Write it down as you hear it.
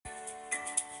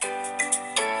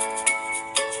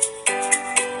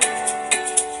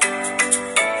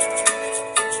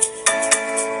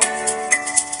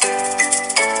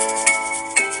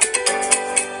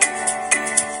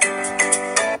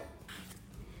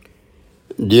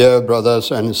Dear brothers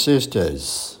and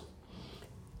sisters,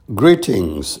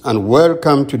 greetings and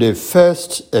welcome to the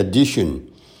first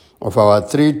edition of our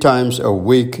 3 times a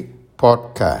week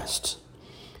podcast.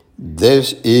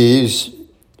 This is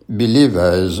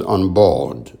Believers on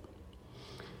Board.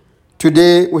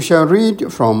 Today we shall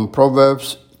read from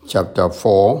Proverbs chapter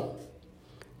 4,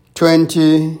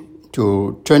 20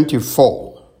 to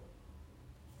 24.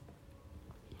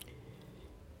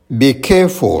 Be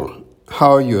careful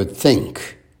how you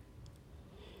think.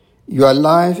 Your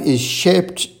life is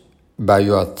shaped by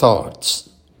your thoughts.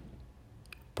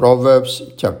 Proverbs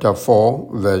chapter 4,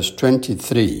 verse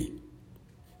 23.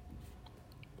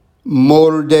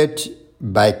 Molded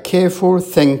by careful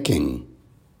thinking.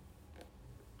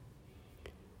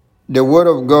 The Word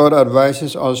of God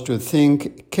advises us to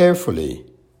think carefully.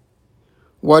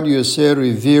 What you say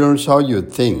reveals how you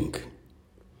think.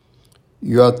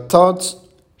 Your thoughts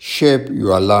shape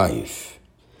your life.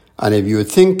 And if you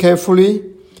think carefully,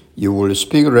 you will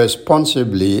speak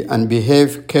responsibly and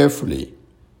behave carefully.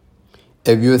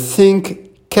 If you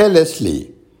think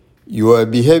carelessly, your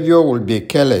behavior will be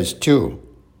careless too.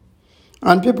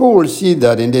 And people will see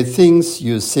that in the things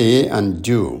you say and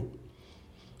do.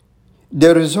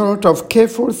 The result of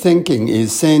careful thinking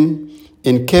is seen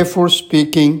in careful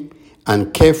speaking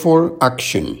and careful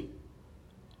action.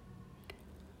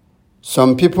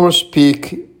 Some people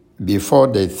speak before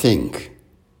they think.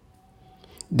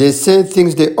 They say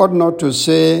things they ought not to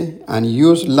say and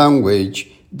use language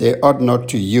they ought not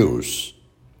to use.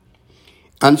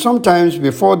 And sometimes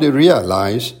before they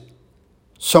realize,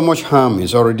 so much harm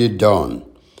is already done.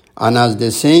 And as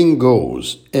the saying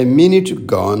goes, a minute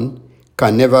gone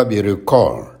can never be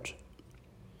recalled.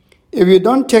 If you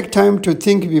don't take time to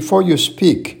think before you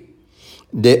speak,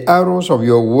 the arrows of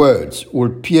your words will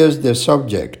pierce the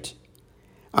subject.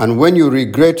 And when you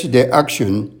regret the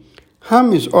action,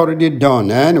 harm is already done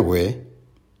anyway.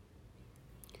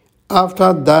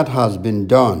 After that has been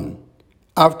done,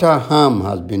 after harm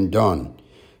has been done,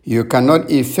 you cannot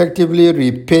effectively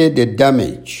repay the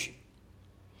damage.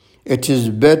 It is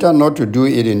better not to do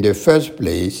it in the first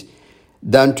place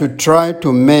than to try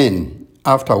to mend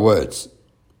afterwards.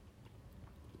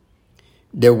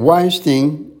 The wise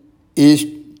thing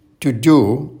to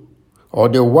do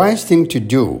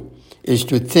is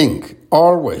to think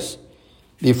always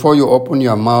before you open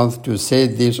your mouth to say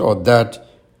this or that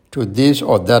to this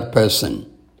or that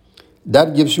person.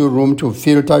 That gives you room to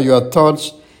filter your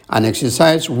thoughts and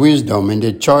exercise wisdom in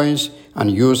the choice and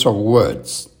use of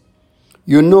words.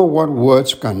 You know what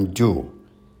words can do.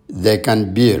 They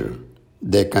can build.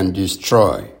 They can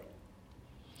destroy.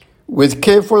 With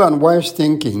careful and wise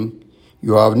thinking,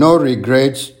 you have no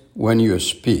regrets when you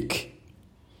speak.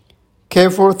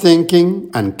 Careful thinking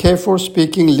and careful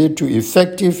speaking lead to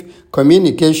effective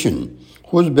communication,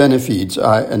 whose benefits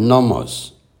are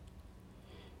enormous.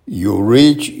 You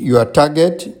reach your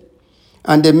target,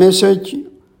 and the message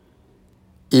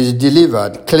is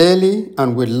delivered clearly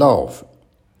and with love.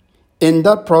 In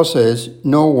that process,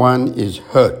 no one is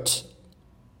hurt.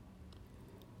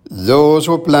 Those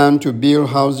who plan to build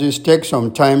houses take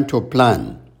some time to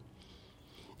plan.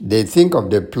 They think of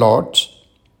the plot,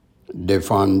 the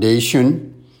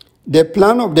foundation, the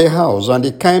plan of the house and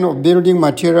the kind of building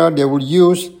material they will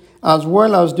use, as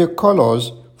well as the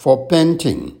colors for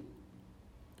painting.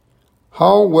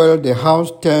 How well the house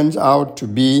turns out to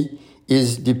be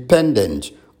is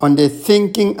dependent on the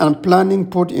thinking and planning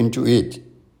put into it.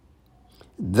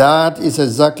 That is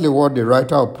exactly what the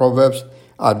writer of Proverbs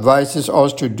advises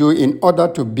us to do in order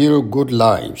to build good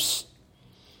lives.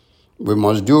 We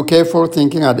must do careful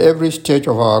thinking at every stage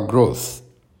of our growth.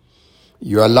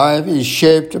 Your life is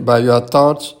shaped by your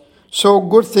thoughts, so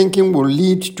good thinking will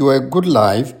lead to a good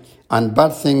life and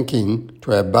bad thinking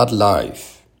to a bad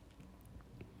life.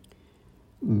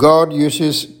 God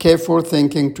uses careful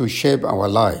thinking to shape our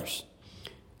lives.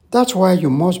 That's why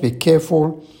you must be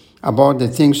careful about the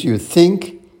things you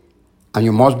think, and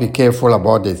you must be careful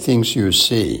about the things you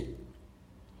say.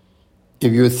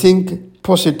 If you think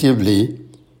positively,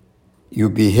 you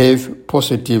behave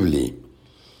positively.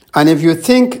 And if you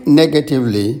think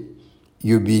negatively,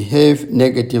 you behave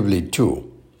negatively too.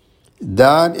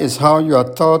 That is how your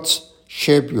thoughts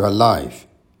shape your life.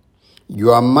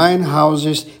 Your mind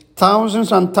houses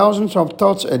thousands and thousands of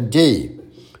thoughts a day,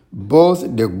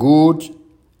 both the good,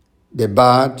 the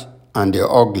bad, and the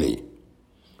ugly.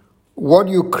 What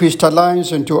you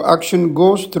crystallize into action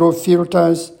goes through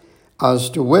filters as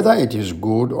to whether it is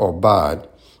good or bad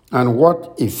and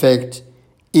what effect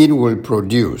it will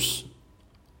produce.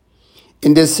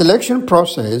 In the selection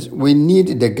process, we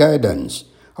need the guidance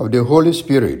of the Holy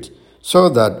Spirit so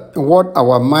that what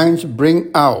our minds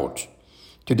bring out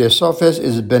to the surface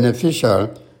is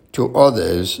beneficial to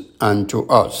others and to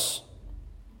us.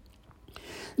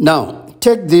 Now,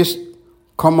 take this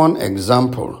common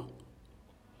example.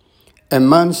 A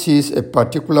man sees a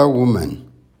particular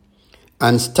woman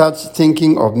and starts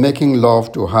thinking of making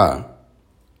love to her.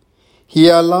 He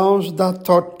allows that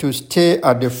thought to stay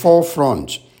at the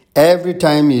forefront every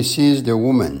time he sees the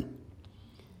woman.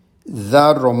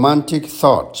 That romantic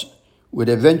thought would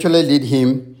eventually lead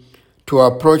him to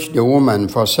approach the woman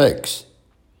for sex.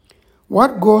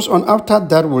 What goes on after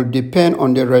that will depend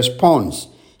on the response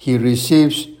he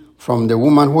receives from the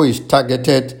woman who is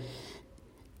targeted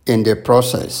in the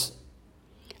process.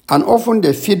 And often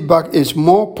the feedback is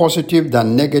more positive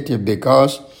than negative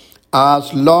because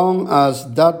as long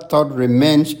as that thought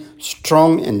remains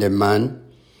strong in the man,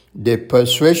 the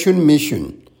persuasion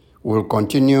mission will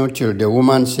continue till the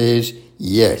woman says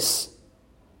yes.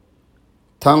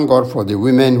 Thank God for the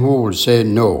women who will say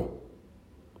no.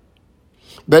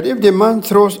 But if the man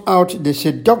throws out the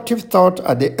seductive thought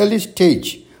at the early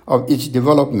stage of its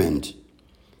development,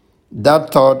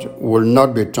 that thought will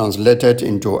not be translated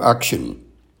into action.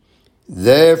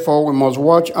 Therefore, we must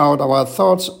watch out our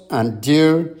thoughts and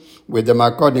deal with them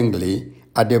accordingly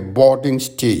at the budding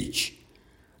stage,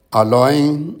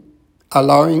 allowing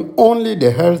only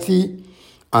the healthy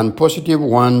and positive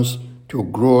ones to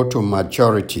grow to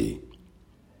maturity.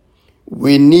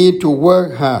 We need to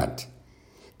work hard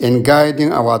in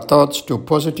guiding our thoughts to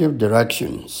positive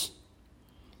directions.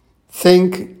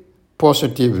 Think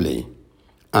positively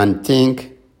and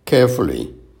think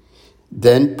carefully.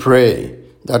 Then pray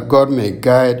that God may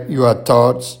guide your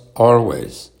thoughts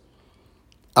always.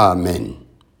 Amen.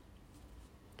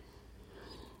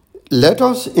 Let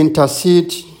us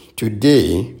intercede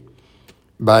today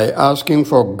by asking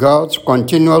for God's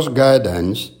continuous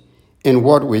guidance in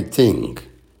what we think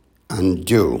and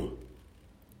do.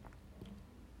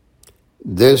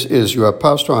 This is your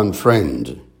pastor and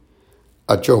friend,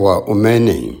 Achoa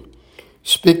Umeni,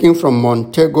 speaking from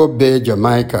Montego Bay,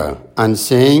 Jamaica, and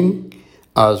saying,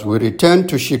 as we return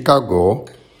to Chicago,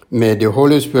 may the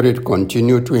Holy Spirit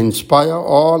continue to inspire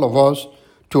all of us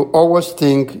to always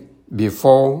think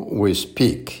before we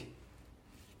speak.